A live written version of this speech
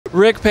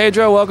Rick,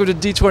 Pedro, welcome to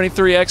D23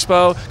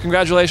 Expo.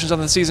 Congratulations on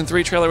the Season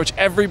 3 trailer, which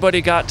everybody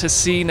got to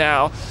see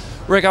now.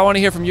 Rick, I want to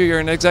hear from you. You're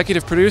an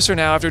executive producer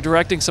now after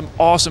directing some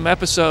awesome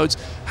episodes.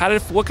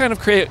 What kind of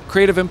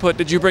creative input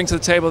did you bring to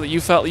the table that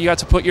you felt you got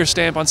to put your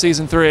stamp on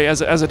Season 3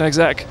 as an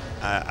exec?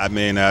 I've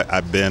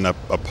been a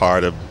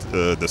part of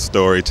the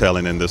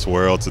storytelling in this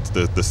world since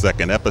the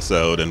second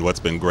episode, and what's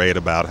been great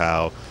about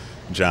how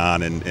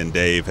John and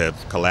Dave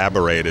have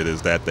collaborated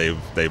is that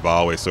they've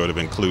always sort of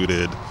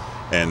included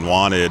and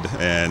wanted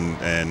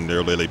and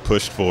they're really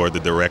pushed for the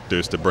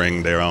directors to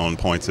bring their own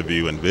points of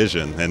view and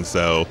vision. And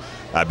so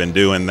I've been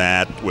doing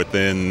that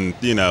within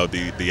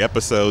the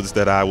episodes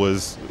that I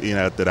was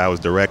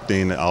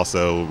directing,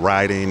 also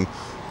writing,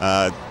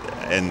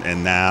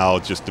 and now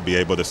just to be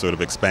able to sort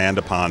of expand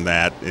upon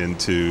that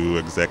into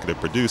executive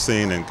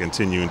producing and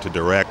continuing to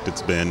direct,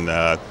 it's been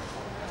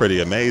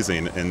pretty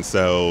amazing. And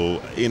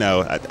so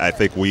I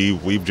think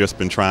we've just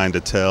been trying to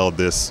tell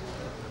this,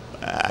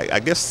 I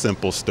guess,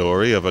 simple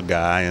story of a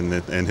guy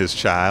and his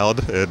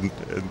child, and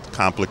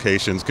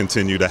complications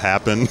continue to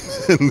happen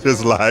in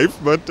his life.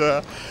 But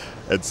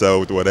and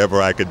so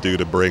whatever I could do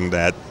to bring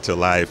that to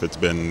life, it's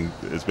been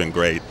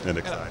great and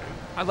exciting.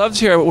 I'd love to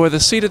hear, with a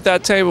seat at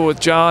that table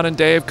with John and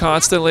Dave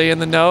constantly in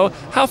the know,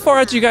 how far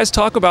ahead do you guys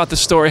talk about the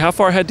story? How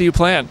far ahead do you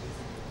plan?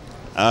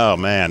 Oh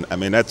man, I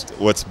mean, that's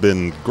what's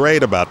been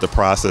great about the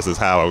process is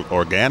how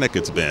organic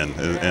it's been,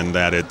 and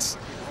that it's.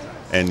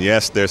 And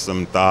yes, there's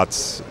some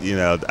thoughts,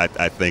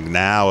 I think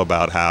now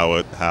about how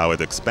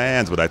it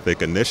expands, but I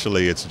think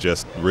initially it's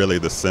just really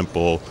the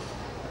simple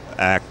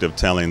act of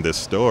telling this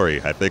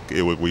story. I think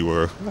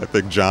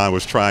John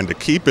was trying to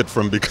keep it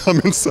from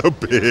becoming so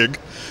big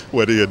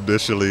when he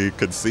initially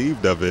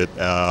conceived of it,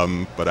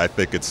 but I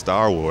think it's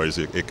Star Wars.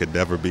 It could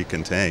never be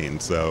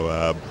contained. So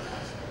I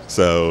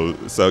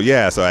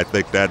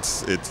think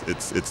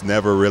it's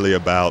never really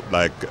about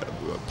like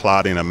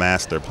plotting a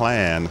master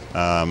plan.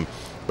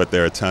 But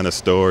there are a ton of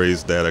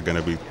stories that are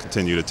going to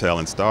continue to tell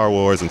in Star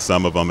Wars, and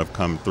some of them have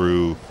come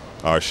through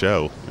our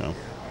show.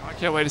 I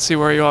can't wait to see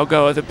where you all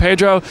go with it.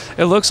 Pedro,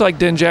 it looks like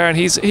Djarin,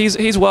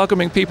 he's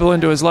welcoming people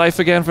into his life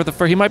again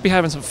he might be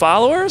having some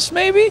followers,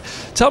 maybe.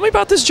 Tell me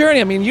about this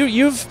journey. I mean,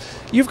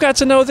 you've got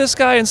to know this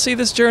guy and see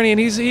this journey, and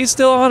he's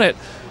still on it.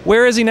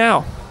 Where is he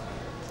now?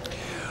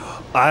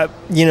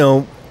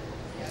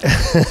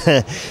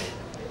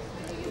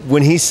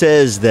 When he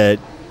says that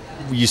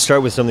you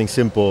start with something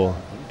simple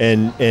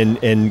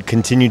and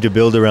continue to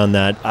build around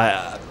that,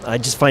 I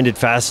just find it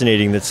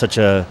fascinating that such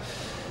a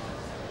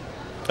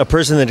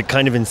person that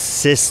kind of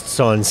insists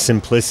on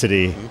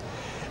simplicity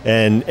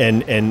and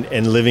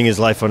living his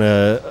life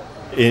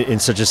in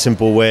such a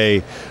simple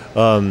way,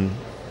 the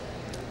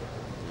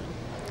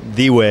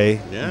way.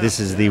 Yeah. This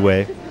is the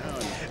way.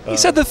 He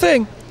said the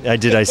thing.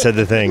 I said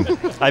the thing.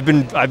 I've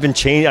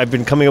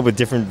been coming up with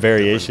different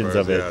variations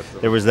of it. Yeah.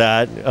 There was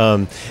that.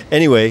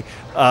 Anyway,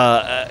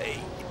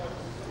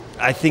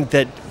 I think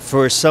that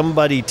for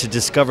somebody to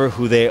discover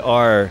who they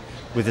are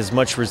with as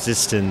much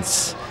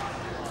resistance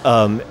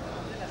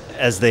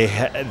as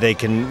they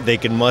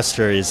can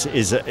muster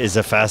is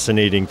a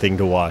fascinating thing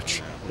to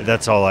watch.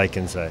 That's all I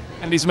can say.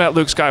 And he's met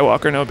Luke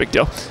Skywalker. No big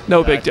deal.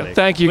 No big deal.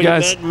 Thank you,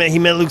 guys. He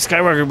met Luke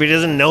Skywalker, but he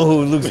doesn't know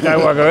who Luke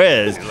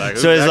Skywalker is.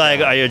 So he's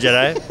like, "Are you a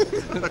Jedi?"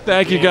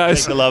 Thank you,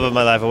 guys. Take the love of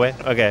my life away.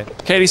 Okay.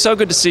 Katee, so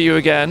good to see you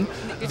again.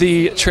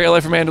 The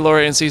trailer for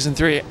Mandalorian Season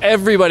 3.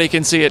 Everybody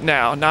can see it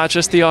now, not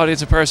just the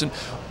audience in person.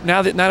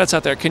 Now that it's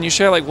out there, can you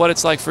share what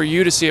it's like for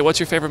you to see it? What's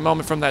your favorite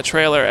moment from that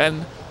trailer,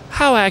 and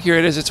how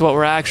accurate is it to what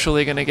we're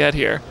actually going to get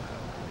here?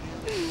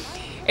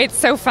 It's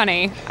so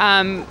funny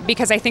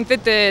because I think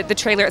that the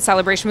trailer at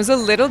Celebration was a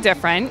little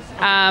different,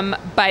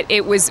 but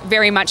it was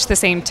very much the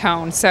same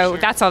tone. So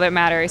that's all that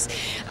matters.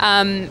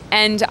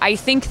 And I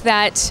think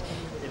that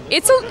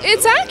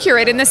it's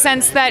accurate in the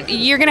sense that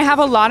you're going to have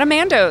a lot of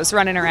Mandos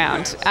running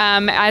around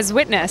as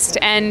witnessed,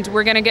 and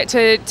we're going to get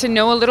to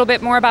know a little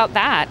bit more about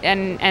that,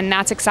 and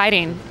that's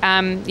exciting.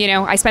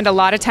 I spend a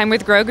lot of time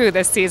with Grogu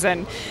this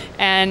season,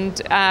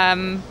 and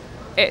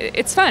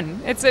it's fun.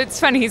 It's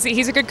fun.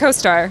 He's a good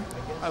co-star.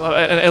 I love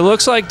it. And it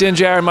looks like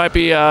Djarin might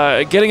be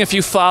getting a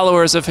few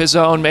followers of his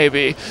own,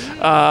 maybe.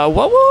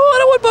 What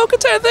would Bo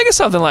Katan think of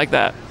something like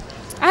that?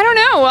 I don't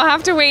know. We'll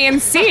have to wait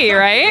and see,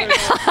 right?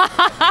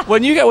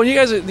 When you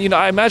guys,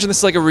 I imagine this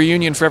is like a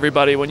reunion for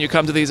everybody when you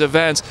come to these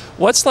events.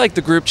 What's like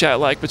the group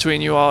chat like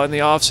between you all in the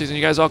off season?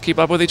 You guys all keep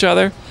up with each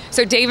other?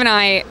 So Dave and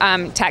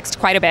I text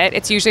quite a bit.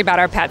 It's usually about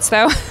our pets,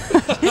 though.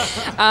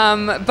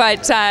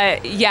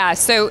 Yeah.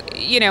 So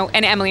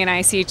and Emily and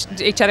I see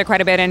each other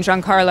quite a bit, and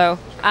Giancarlo.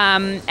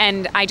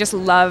 And I just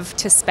love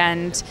to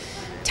spend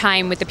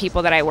time with the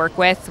people that I work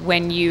with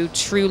when you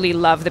truly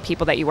love the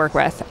people that you work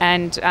with,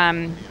 and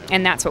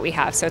that's what we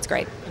have, so it's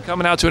great.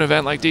 Coming out to an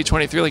event like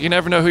D23, you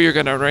never know who you're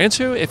going to run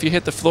into. If you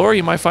hit the floor,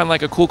 you might find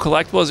a cool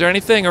collectible. Is there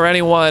anything or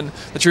anyone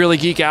that you really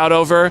geek out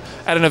over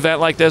at an event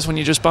like this when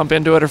you just bump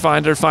into it or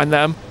find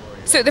them?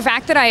 So the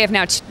fact that I have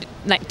now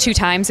two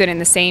times been in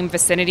the same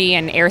vicinity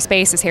and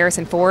airspace as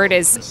Harrison Ford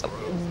is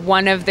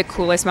one of the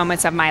coolest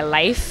moments of my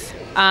life.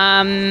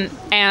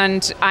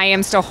 And I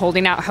am still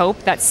holding out hope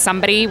that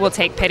somebody will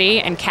take pity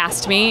and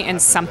cast me in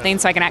something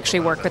so I can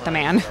actually work with the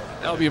man.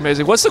 That would be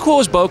amazing. What's the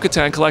coolest Bo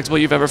Katan collectible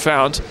you've ever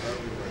found?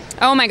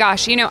 Oh my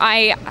gosh, you know,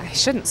 I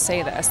shouldn't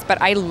say this,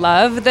 but I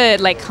love the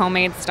like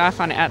homemade stuff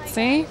on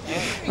Etsy.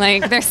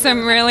 Like there's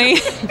some really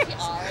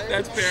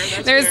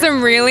there's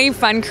some really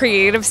fun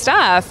creative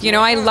stuff. You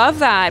know, I love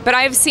that. But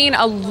I've seen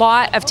a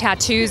lot of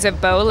tattoos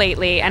of Bo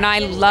lately, and I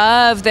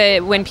love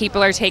when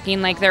people are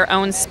taking like their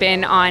own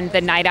spin on the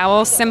night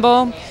owl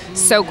symbol.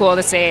 So cool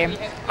to see.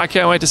 I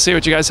can't wait to see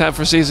what you guys have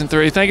for season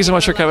 3. Thank you so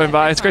much for coming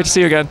by. It's great to see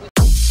you again.